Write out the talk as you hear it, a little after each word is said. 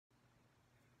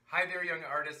Hi there, young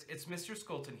artists. It's Mr.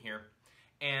 Scholten here,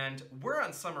 and we're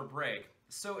on summer break,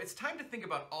 so it's time to think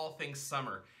about all things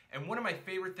summer. And one of my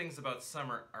favorite things about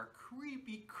summer are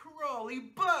creepy, crawly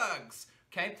bugs,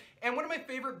 okay? And one of my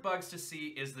favorite bugs to see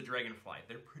is the dragonfly.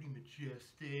 They're pretty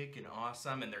majestic and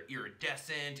awesome, and they're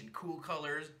iridescent and cool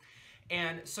colors.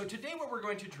 And so today what we're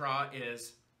going to draw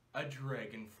is a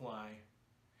dragonfly.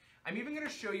 I'm even going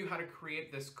to show you how to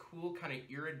create this cool kind of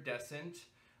iridescent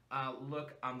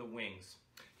look on the wings.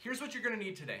 Here's what you're going to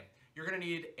need today. You're going to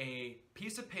need a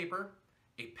piece of paper,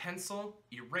 a pencil,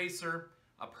 eraser,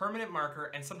 a permanent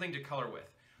marker, and something to color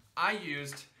with. I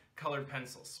used colored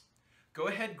pencils. Go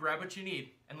ahead, grab what you need,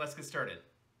 and let's get started.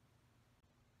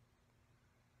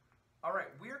 All right,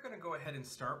 we are going to go ahead and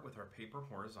start with our paper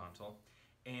horizontal,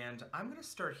 and I'm going to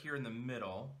start here in the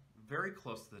middle, very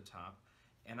close to the top,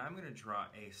 and I'm going to draw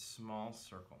a small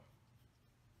circle,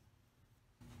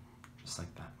 just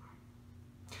like that.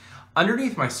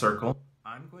 Underneath my circle,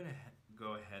 I'm going to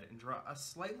go ahead and draw a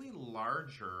slightly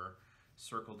larger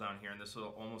circle down here, and this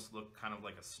will almost look kind of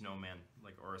like a snowman,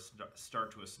 or a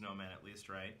start to a snowman at least,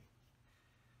 right?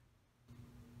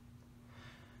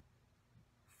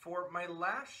 For my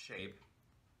last shape,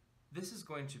 this is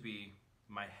going to be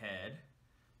my head,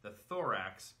 the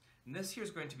thorax, and this here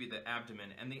is going to be the abdomen,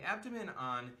 and the abdomen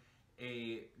on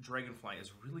a dragonfly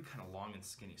is really kind of long and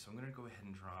skinny, so I'm going to go ahead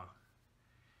and draw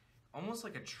almost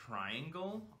like a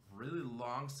triangle, really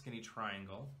long, skinny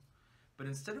triangle. But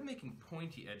instead of making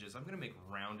pointy edges, I'm going to make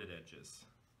rounded edges.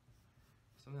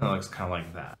 Something that looks kind of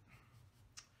like that.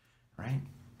 Right?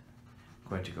 I'm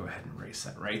going to go ahead and erase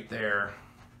that right there.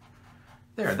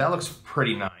 There, that looks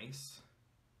pretty nice.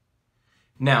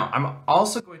 Now, I'm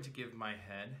also going to give my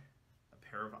head a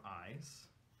pair of eyes.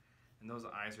 And those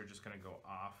eyes are just going to go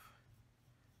off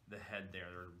the head there.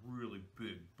 They're really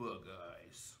big bug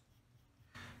eyes.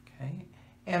 Okay,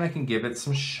 and I can give it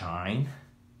some shine,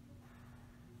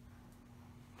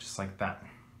 just like that.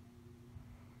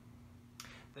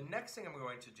 The next thing I'm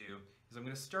going to do is I'm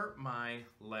going to start my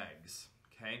legs,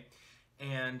 okay?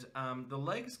 And the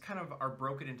legs kind of are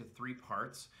broken into three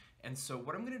parts, and so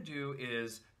what I'm going to do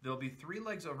is there'll be 3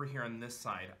 legs over here on this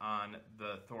side on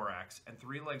the thorax, and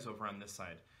 3 legs over on this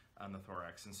side on the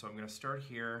thorax. And so I'm going to start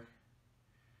here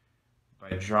by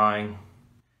drawing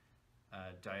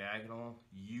a diagonal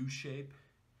U shape.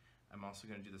 I'm also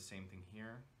going to do the same thing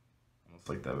here, almost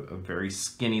like a very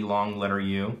skinny long letter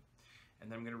U. And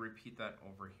then I'm going to repeat that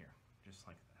over here, just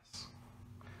like this.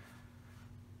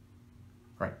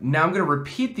 Right, now I'm going to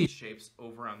repeat these shapes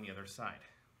over on the other side.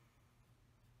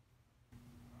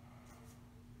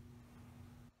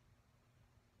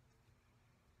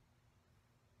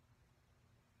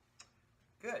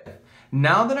 Good.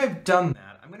 Now that I've done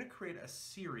that, I'm going to create a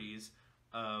series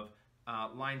of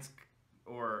lines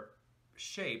or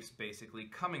shapes basically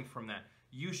coming from that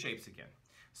U shapes again.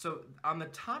 So on the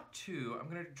top 2, I'm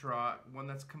going to draw one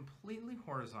that's completely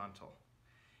horizontal.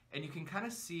 And you can kind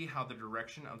of see how the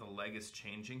direction of the leg is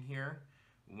changing here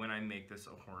when I make this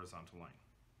a horizontal line.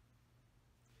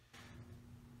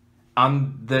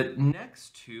 On the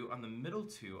next 2, on the middle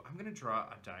 2, I'm going to draw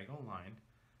a diagonal line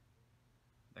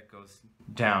that goes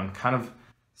down, kind of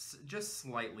just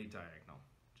slightly diagonal,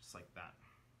 just like that.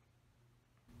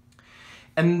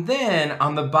 And then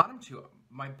on the bottom 2,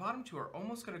 my bottom 2 are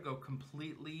almost going to go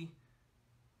completely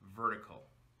vertical,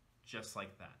 just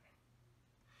like that.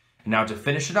 Now to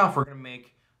finish it off, we're going to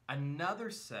make another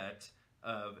set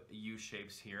of U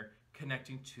shapes here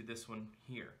connecting to this one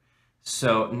here.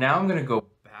 So now I'm going to go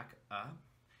back up,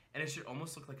 and it should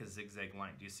almost look like a zigzag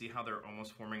line. Do you see how they're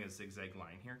almost forming a zigzag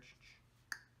line here?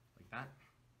 Like that.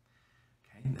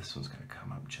 Okay, this one's going to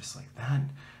come up just like that.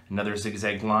 Another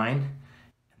zigzag line.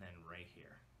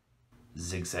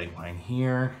 Zigzag line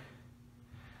here,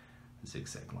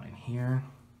 zigzag line here,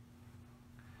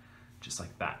 just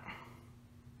like that.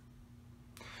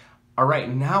 All right,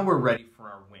 now we're ready for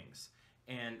our wings.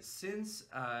 And since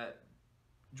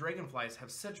dragonflies have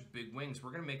such big wings,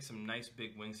 we're going to make some nice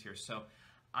big wings here. So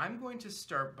I'm going to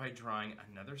start by drawing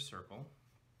another circle.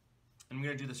 I'm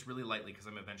going to do this really lightly because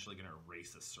I'm eventually going to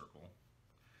erase this circle.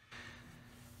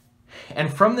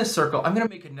 And from this circle, I'm going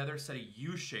to make another set of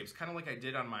U shapes, kind of like I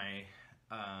did on my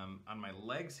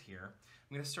legs here.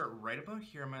 I'm going to start right about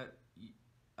here on my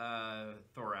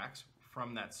thorax.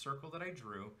 From that circle that I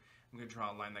drew, I'm going to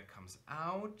draw a line that comes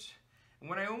out. And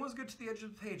when I almost get to the edge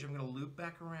of the page, I'm going to loop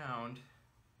back around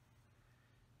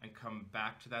and come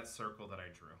back to that circle that I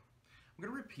drew. I'm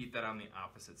going to repeat that on the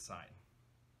opposite side.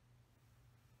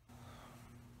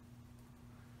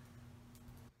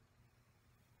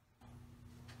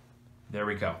 There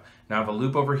we go. Now I have a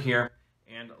loop over here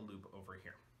and a loop over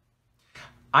here.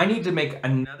 I need to make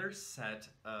another set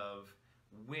of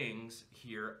wings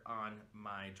here on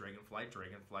my dragonfly.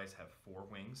 Dragonflies have 4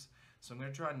 wings. So I'm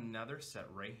going to draw another set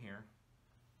right here.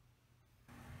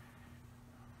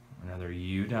 Another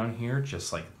U down here,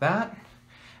 just like that.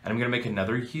 And I'm going to make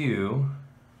another U.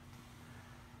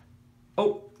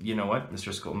 Oh, you know what?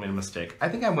 Mr. Scholten made a mistake. I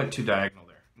think I went too diagonal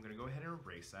there. I'm going to go ahead and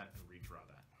erase that and redraw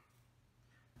that.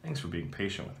 Thanks for being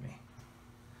patient with me.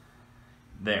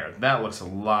 There, that looks a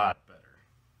lot better.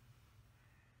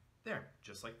 There,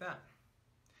 just like that.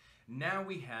 Now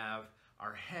we have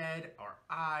our head, our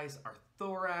eyes, our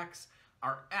thorax,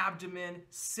 our abdomen,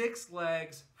 6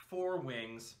 legs, 4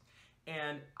 wings.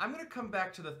 And I'm going to come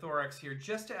back to the thorax here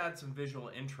just to add some visual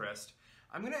interest.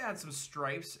 I'm going to add some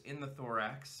stripes in the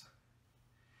thorax.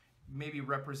 Maybe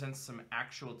represents some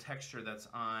actual texture that's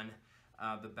on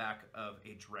the back of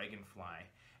a dragonfly.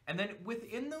 And then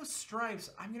within those stripes,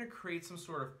 I'm going to create some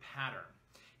sort of pattern.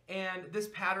 And this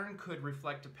pattern could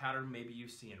reflect a pattern maybe you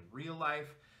see in real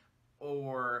life,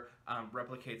 or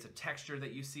replicates a texture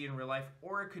that you see in real life,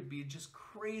 or it could be just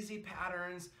crazy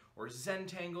patterns or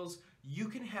Zentangles. You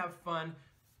can have fun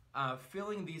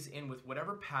filling these in with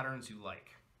whatever patterns you like.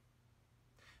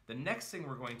 The next thing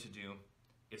we're going to do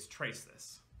is trace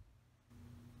this.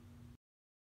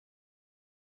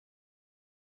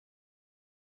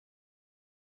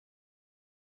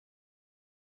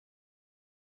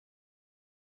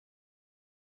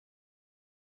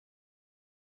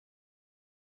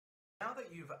 Now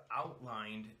that you've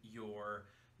outlined your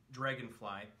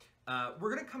dragonfly,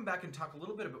 we're going to come back and talk a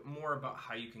little bit more about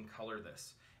how you can color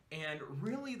this. And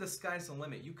really, the sky's the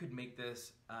limit. You could make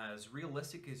this as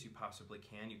realistic as you possibly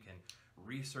can. You can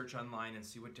research online and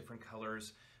see what different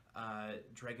colors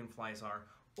dragonflies are.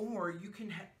 Or you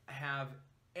can have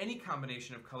any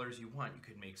combination of colors you want. You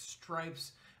could make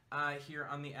stripes here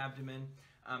on the abdomen.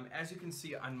 As you can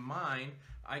see on mine,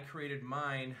 I created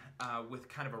mine with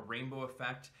kind of a rainbow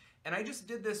effect. And I just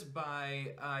did this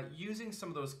by using some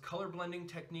of those color blending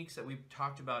techniques that we've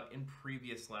talked about in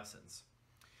previous lessons.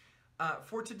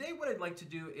 For today, what I'd like to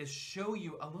do is show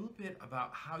you a little bit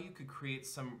about how you could create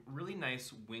some really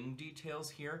nice wing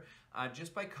details here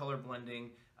just by color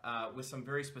blending with some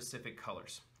very specific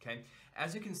colors. Okay?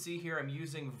 As you can see here, I'm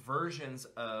using versions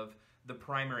of the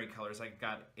primary colors. I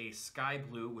got a sky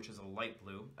blue, which is a light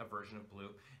blue, a version of blue,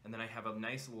 and then I have a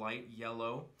nice light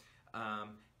yellow,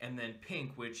 and then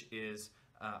pink, which is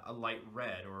a light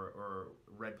red, or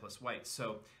red plus white.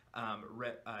 So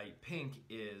pink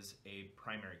is a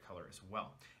primary color as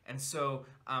well. And so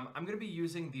I'm going to be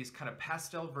using these kind of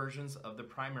pastel versions of the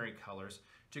primary colors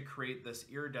to create this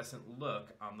iridescent look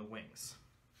on the wings.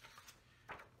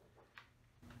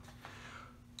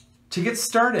 To get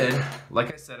started,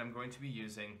 like I said, I'm going to be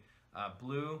using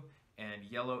blue and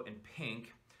yellow and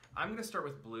pink. I'm going to start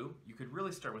with blue. You could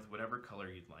really start with whatever color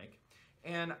you'd like.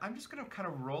 And I'm just going to kind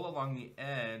of roll along the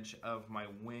edge of my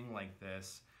wing like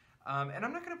this. And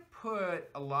I'm not going to put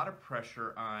a lot of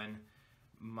pressure on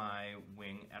my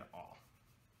wing at all.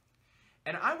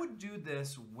 And I would do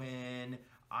this when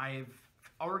I've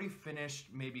already finished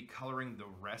maybe coloring the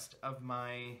rest of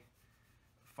my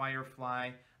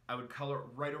firefly. I would color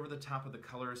right over the top of the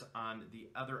colors on the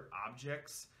other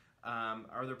objects,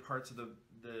 other parts of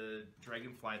the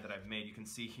dragonfly that I've made. You can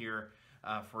see here,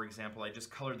 for example, I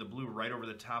just colored the blue right over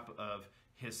the top of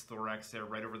his thorax there,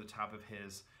 right over the top of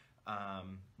his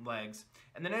legs.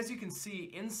 And then as you can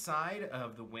see, inside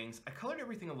of the wings, I colored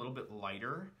everything a little bit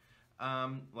lighter.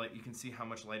 Like you can see how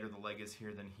much lighter the leg is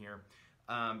here than here.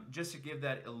 Just to give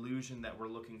that illusion that we're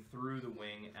looking through the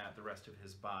wing at the rest of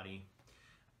his body.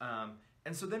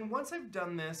 And so then once I've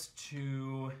done this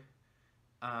to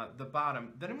the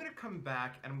bottom, then I'm going to come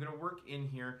back and I'm going to work in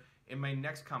here in my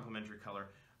next complementary color.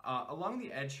 Along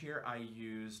the edge here, I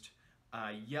used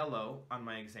yellow on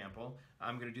my example.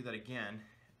 I'm going to do that again.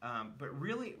 But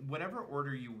really, whatever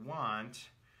order you want,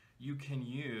 you can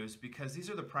use, because these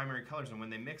are the primary colors, and when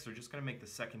they mix, they're just going to make the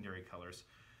secondary colors.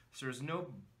 So there's no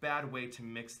bad way to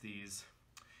mix these.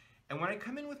 And when I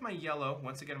come in with my yellow,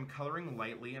 once again, I'm coloring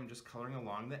lightly. I'm just coloring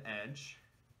along the edge.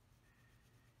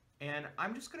 And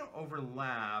I'm just going to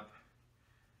overlap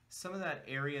some of that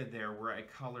area there where I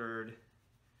colored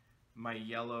my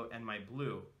yellow and my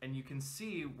blue. And you can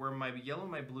see where my yellow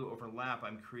and my blue overlap,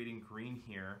 I'm creating green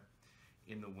here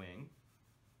in the wing.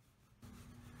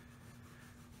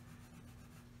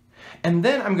 And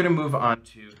then I'm going to move on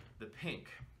to the pink.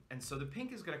 And so the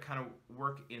pink is going to kind of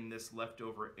work in this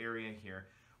leftover area here.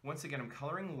 Once again, I'm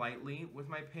coloring lightly with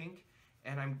my pink,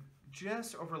 and I'm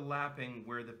just overlapping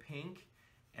where the pink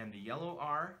and the yellow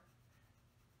are.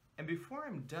 And before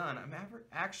I'm done, I'm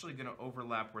actually going to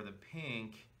overlap where the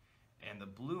pink And the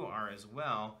blue are as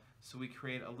well, so we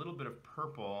create a little bit of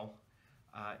purple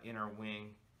in our wing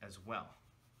as well.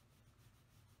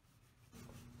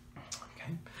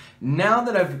 Okay. Now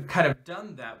that I've kind of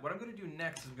done that, what I'm going to do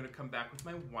next is I'm going to come back with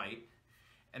my white,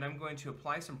 and I'm going to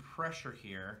apply some pressure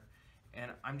here,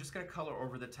 and I'm just going to color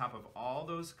over the top of all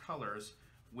those colors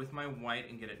with my white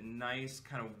and get a nice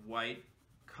kind of white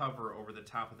cover over the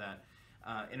top of that.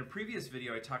 In a previous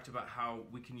video, I talked about how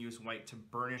we can use white to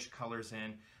burnish colors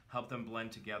in, help them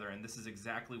blend together, and this is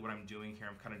exactly what I'm doing here.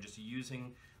 I'm kind of just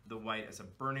using the white as a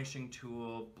burnishing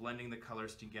tool, blending the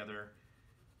colors together.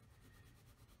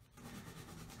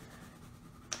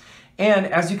 And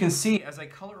as you can see, as I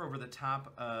color over the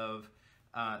top of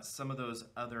some of those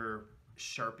other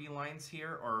Sharpie lines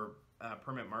here, or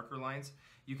permanent marker lines,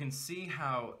 you can see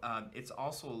how it's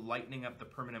also lightening up the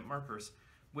permanent markers,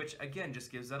 which again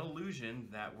just gives that illusion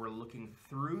that we're looking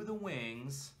through the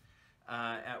wings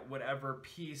at whatever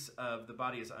piece of the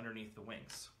body is underneath the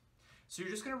wings. So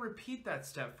you're just going to repeat that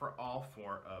step for all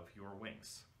 4 of your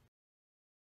wings.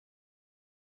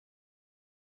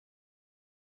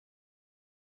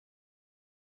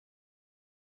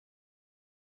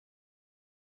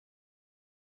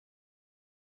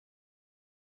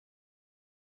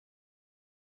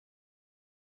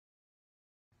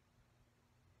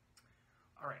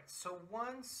 All right, so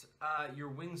once your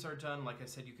wings are done, like I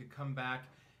said, you could come back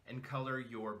and color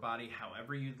your body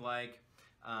however you'd like.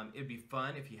 It'd be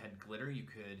fun if you had glitter. You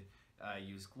could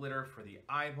use glitter for the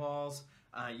eyeballs.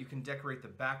 You can decorate the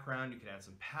background. You could add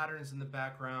some patterns in the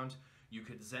background. You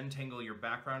could Zentangle your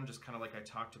background, just kind of like I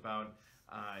talked about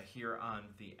here on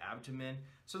the abdomen.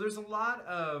 So there's a lot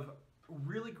of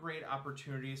really great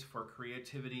opportunities for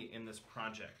creativity in this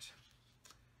project.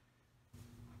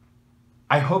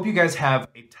 I hope you guys have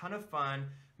a ton of fun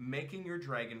making your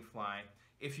dragonfly.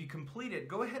 If you complete it,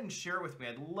 go ahead and share it with me.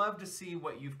 I'd love to see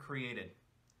what you've created.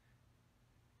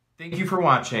 Thank you for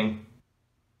watching.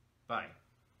 Bye.